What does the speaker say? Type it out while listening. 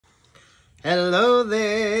Hello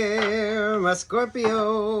there, my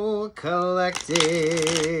Scorpio collective.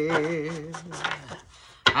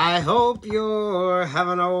 I hope you're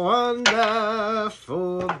having a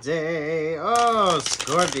wonderful day. Oh,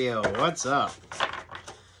 Scorpio, what's up?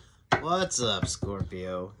 What's up,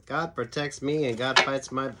 Scorpio? God protects me and God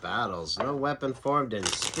fights my battles. No weapon formed in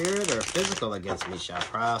spirit or physical against me shall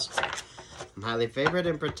prosper. I'm highly favored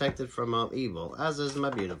and protected from all evil, as is my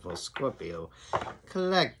beautiful Scorpio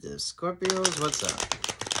collective. Scorpios, what's up?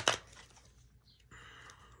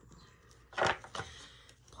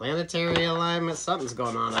 Planetary alignment. Something's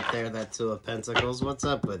going on up there, that Two of Pentacles. What's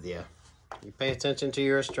up with you? You pay attention to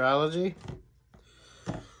your astrology?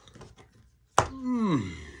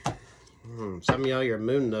 Some of y'all, your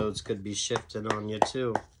moon nodes could be shifting on you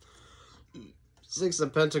too. Six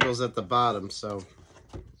of Pentacles at the bottom, so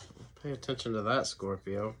pay attention to that,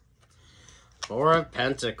 Scorpio. Four of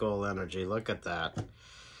Pentacle energy. Look at that.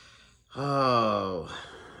 Oh,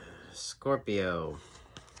 Scorpio.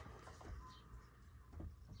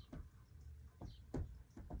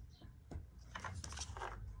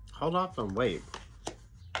 Hold off and wait.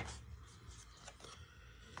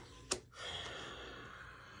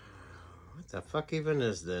 What the fuck even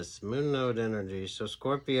is this? Moon node energy. So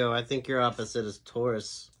Scorpio, I think your opposite is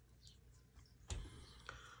Taurus.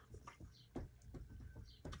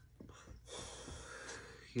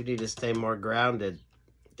 You need to stay more grounded.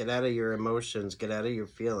 Get out of your emotions. Get out of your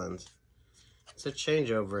feelings. It's a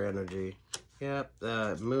changeover energy. Yep,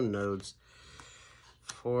 moon nodes.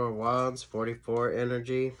 4 of Wands, 44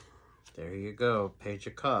 energy. There you go. Page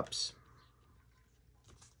of Cups.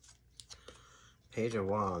 Page of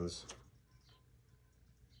Wands.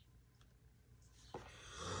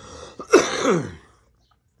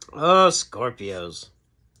 Oh, Scorpios.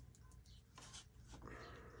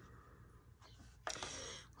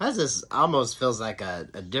 This almost feels like a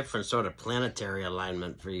different sort of planetary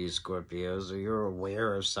alignment for you, Scorpios, or you're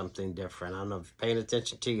aware of something different. I don't know if you're paying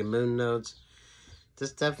attention to your moon nodes.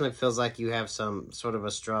 This definitely feels like you have some sort of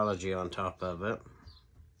astrology on top of it.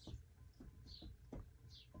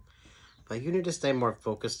 But you need to stay more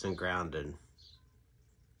focused and grounded.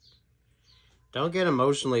 Don't get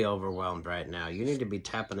emotionally overwhelmed right now. You need to be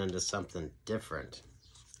tapping into something different.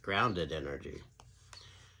 Grounded energy.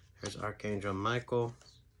 There's Archangel Michael.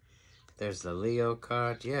 There's the Leo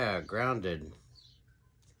card. Yeah, grounded.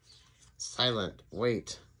 Silent.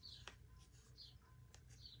 Wait.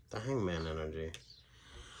 The Hangman energy.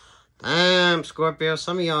 Damn, Scorpio.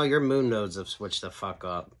 Some of y'all, your moon nodes have switched the fuck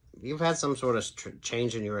up. You've had some sort of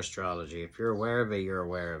change in your astrology. If you're aware of it, you're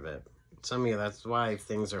aware of it. Some of you, that's why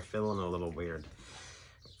things are feeling a little weird.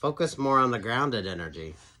 Focus more on the grounded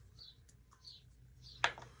energy.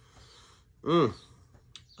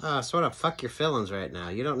 Sort of fuck your feelings right now.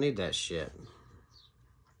 You don't need that shit.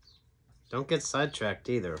 Don't get sidetracked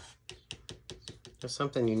either. There's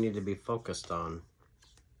something you need to be focused on.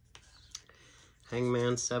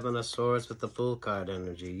 Hangman, 7 of Swords with the Fool card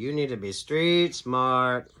energy. You need to be street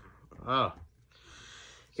smart. Oh.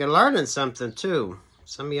 You're learning something too.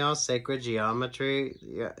 Some of y'all, sacred geometry.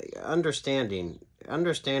 Yeah, understanding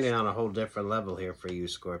on a whole different level here for you,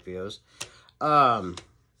 Scorpios.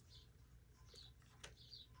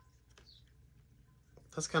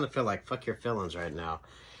 Let's kind of feel like fuck your feelings right now.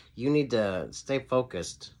 You need to stay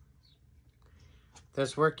focused.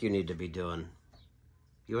 There's work you need to be doing.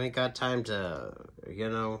 You ain't got time to, you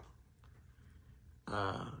know,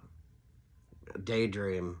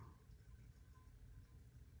 daydream.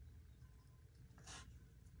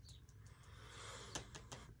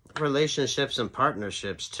 Relationships and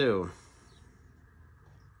partnerships too.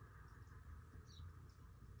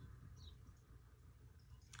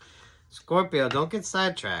 Scorpio, don't get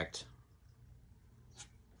sidetracked.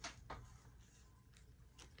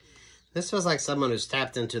 This feels like someone who's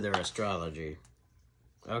tapped into their astrology.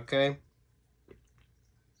 Okay?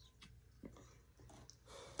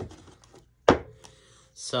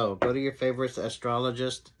 So, go to your favorite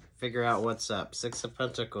astrologist. Figure out what's up. 6 of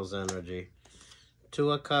Pentacles energy.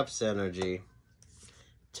 2 of Cups energy.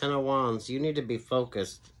 10 of Wands. You need to be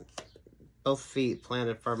focused. Both feet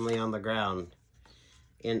planted firmly on the ground.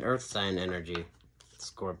 In earth sign energy,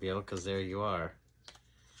 Scorpio, because there you are.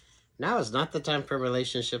 Now is not the time for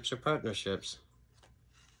relationships or partnerships.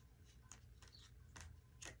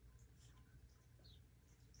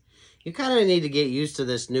 You kind of need to get used to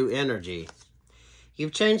this new energy.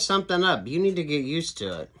 You've changed something up. You need to get used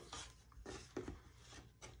to it.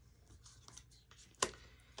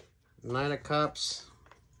 Knight of Cups,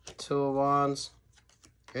 2 of Wands,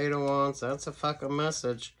 8 of Wands. That's a fucking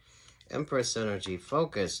message. Empress energy,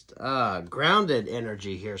 focused, grounded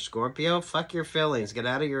energy here, Scorpio. Fuck your feelings. Get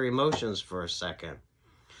out of your emotions for a second.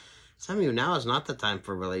 Some of you, now is not the time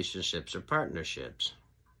for relationships or partnerships.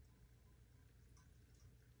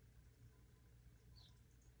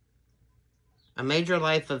 A major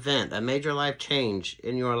life event, a major life change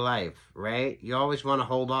in your life, right? You always want to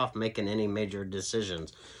hold off making any major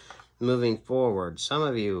decisions moving forward. Some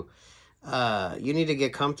of you, you need to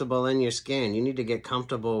get comfortable in your skin. You need to get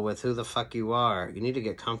comfortable with who the fuck you are. You need to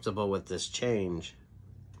get comfortable with this change.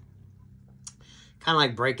 Kind of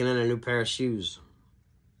like breaking in a new pair of shoes.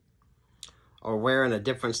 Or wearing a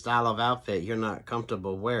different style of outfit you're not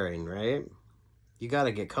comfortable wearing, right? You got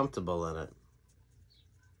to get comfortable in it.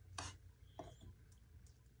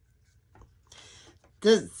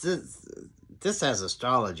 This has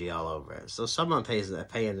astrology all over it. So someone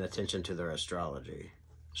paying attention to their astrology.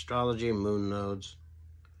 Astrology, moon nodes.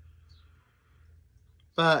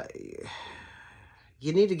 But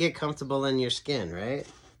you need to get comfortable in your skin, right?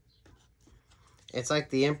 It's like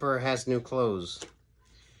the emperor has new clothes.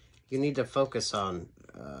 You need to focus on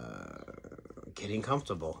getting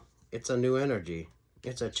comfortable. It's a new energy.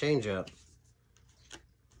 It's a change up.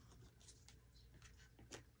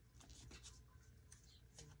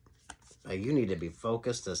 You need to be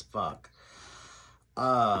focused as fuck.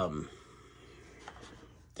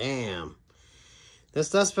 Damn. This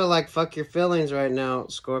does feel like fuck your feelings right now,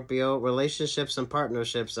 Scorpio. Relationships and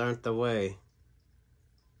partnerships aren't the way.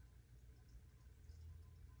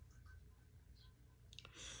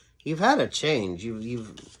 You've had a change.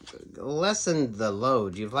 You've lessened the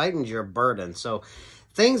load. You've lightened your burden. So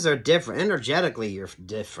things are different. Energetically, you're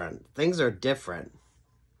different. Things are different.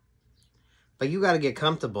 But you got to get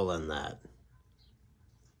comfortable in that.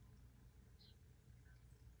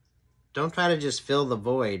 Don't try to just fill the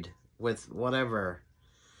void with whatever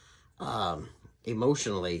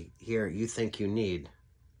emotionally here you think you need.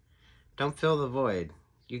 Don't fill the void.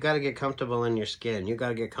 You got to get comfortable in your skin. You got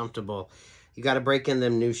to get comfortable. You got to break in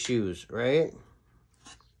them new shoes, right?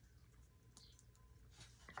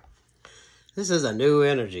 This is a new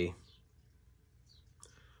energy.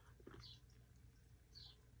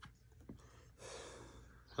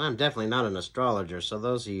 I'm definitely not an astrologer, so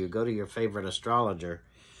those of you, go to your favorite astrologer.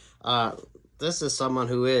 This is someone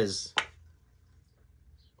who is.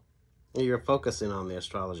 You're focusing on the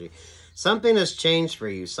astrology. Something has changed for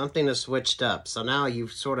you. Something has switched up. So now you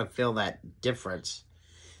sort of feel that difference.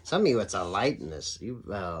 Some of you, it's a lightness. You've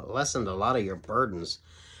lessened a lot of your burdens.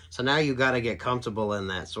 So now you got to get comfortable in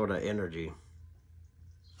that sort of energy.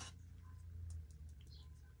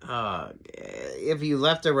 If you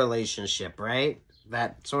left a relationship, right?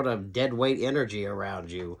 That sort of dead weight energy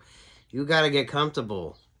around you. You got to get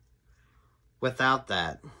comfortable without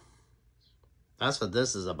that. That's what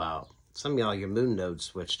this is about. Some of y'all, your moon node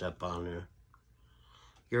switched up on you.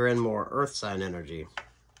 You're in more earth sign energy.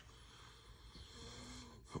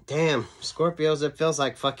 Damn, Scorpios, it feels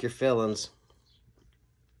like fuck your feelings.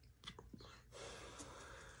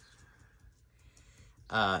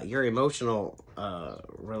 Your emotional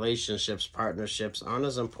relationships, partnerships aren't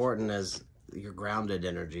as important as your grounded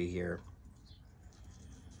energy here.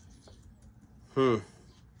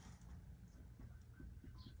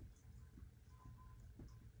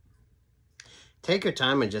 Take your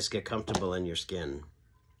time and just get comfortable in your skin.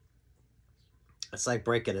 It's like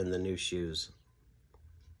breaking in the new shoes.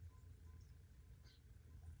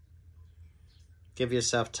 Give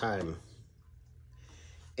yourself time.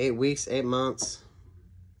 8 weeks, 8 months.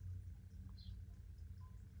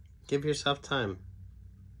 Give yourself time.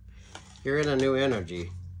 You're in a new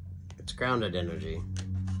energy. It's grounded energy.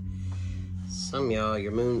 Some of y'all,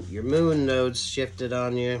 your moon nodes shifted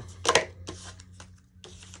on you.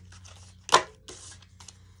 I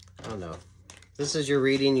don't know. This is your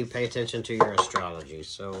reading. You pay attention to your astrology,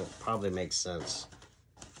 so it probably makes sense.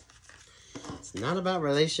 It's not about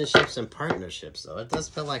relationships and partnerships, though. It does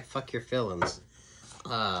feel like fuck your feelings.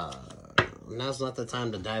 Now's not the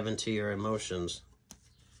time to dive into your emotions.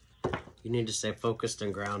 You need to stay focused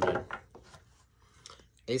and grounded.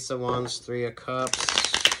 Ace of Wands, 3 of Cups.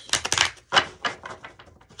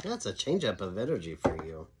 That's a change-up of energy for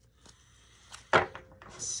you.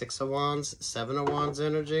 6 of Wands, 7 of Wands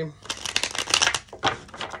energy.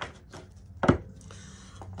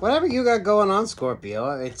 Whatever you got going on,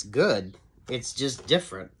 Scorpio, it's good. It's just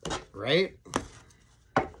different, right?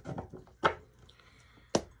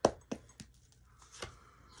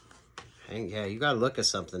 And yeah, you gotta look at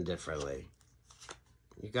something differently.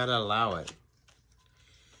 You gotta allow it.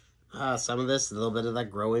 Some of this, a little bit of that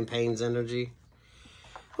growing pains energy.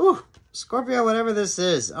 Whew, Scorpio, whatever this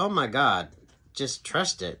is, oh my God, just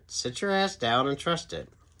trust it. Sit your ass down and trust it.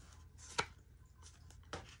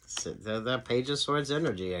 It's the Page of Swords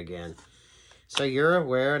energy again. So you're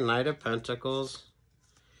aware, Knight of Pentacles,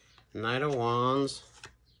 Knight of Wands,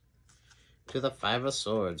 to the Five of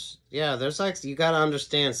Swords. Yeah, there's like, you got to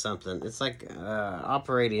understand something. It's like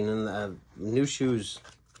operating in the new shoes,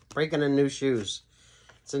 breaking in new shoes.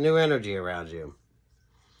 It's a new energy around you.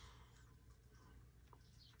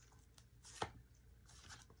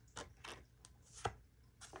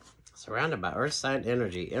 Surrounded by Earth sign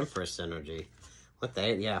energy, Empress energy. What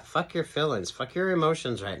the, yeah, fuck your feelings, fuck your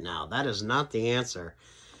emotions right now. That is not the answer.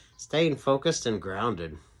 Staying focused and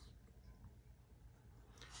grounded.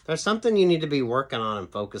 There's something you need to be working on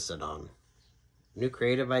and focusing on. New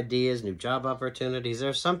creative ideas, new job opportunities.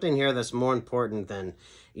 There's something here that's more important than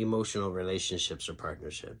emotional relationships or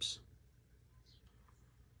partnerships.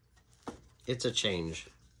 It's a change.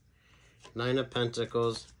 Nine of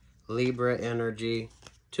Pentacles, Libra energy,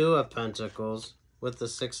 Two of Pentacles with the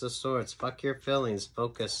Six of Swords. Fuck your feelings.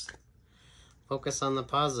 Focus. Focus on the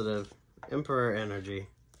positive. Emperor energy.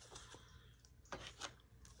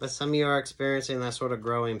 But some of you are experiencing that sort of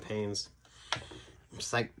growing pains.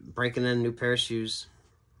 It's like breaking in a new pair of shoes.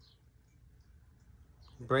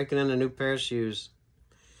 Breaking in a new pair of shoes.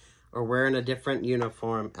 Or wearing a different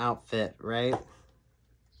uniform, outfit, right?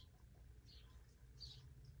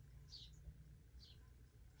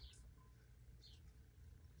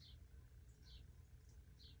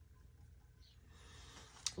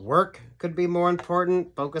 Work could be more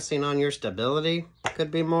important. Focusing on your stability could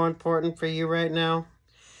be more important for you right now.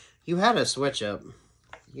 You had a switch up.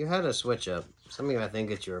 You had a switch up. Some of you, I think,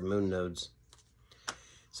 it's your moon nodes.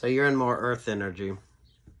 So you're in more earth energy.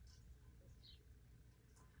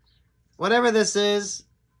 Whatever this is,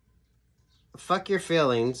 fuck your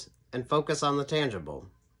feelings and focus on the tangible.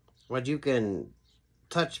 What you can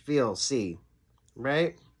touch, feel, see,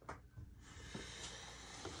 right?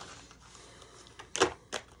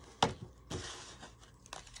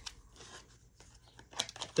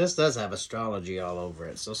 This does have astrology all over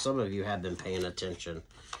it, so some of you have been paying attention.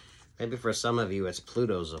 Maybe for some of you, it's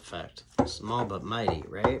Pluto's effect. Small but mighty,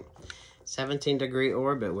 right? 17-degree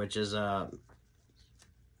orbit, which is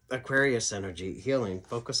Aquarius energy. Healing.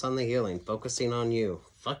 Focus on the healing. Focusing on you.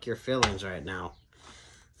 Fuck your feelings right now.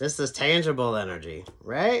 This is tangible energy,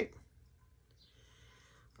 right?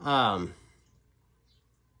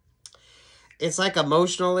 It's like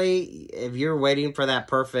emotionally, if you're waiting for that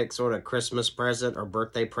perfect sort of Christmas present or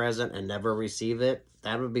birthday present and never receive it,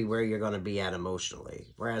 that would be where you're going to be at emotionally.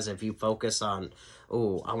 Whereas if you focus on,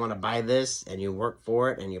 oh, I want to buy this, and you work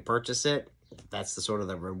for it and you purchase it, that's the sort of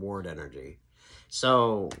the reward energy.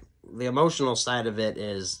 So the emotional side of it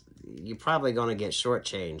is you're probably going to get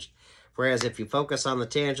shortchanged. Whereas if you focus on the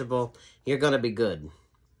tangible, you're going to be good,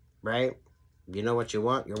 right? You know what you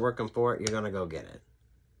want, you're working for it, you're going to go get it.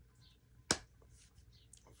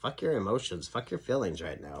 Fuck your emotions. Fuck your feelings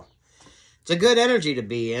right now. It's a good energy to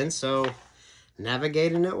be in, so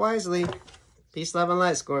navigating it wisely. Peace, love, and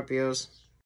light, Scorpios.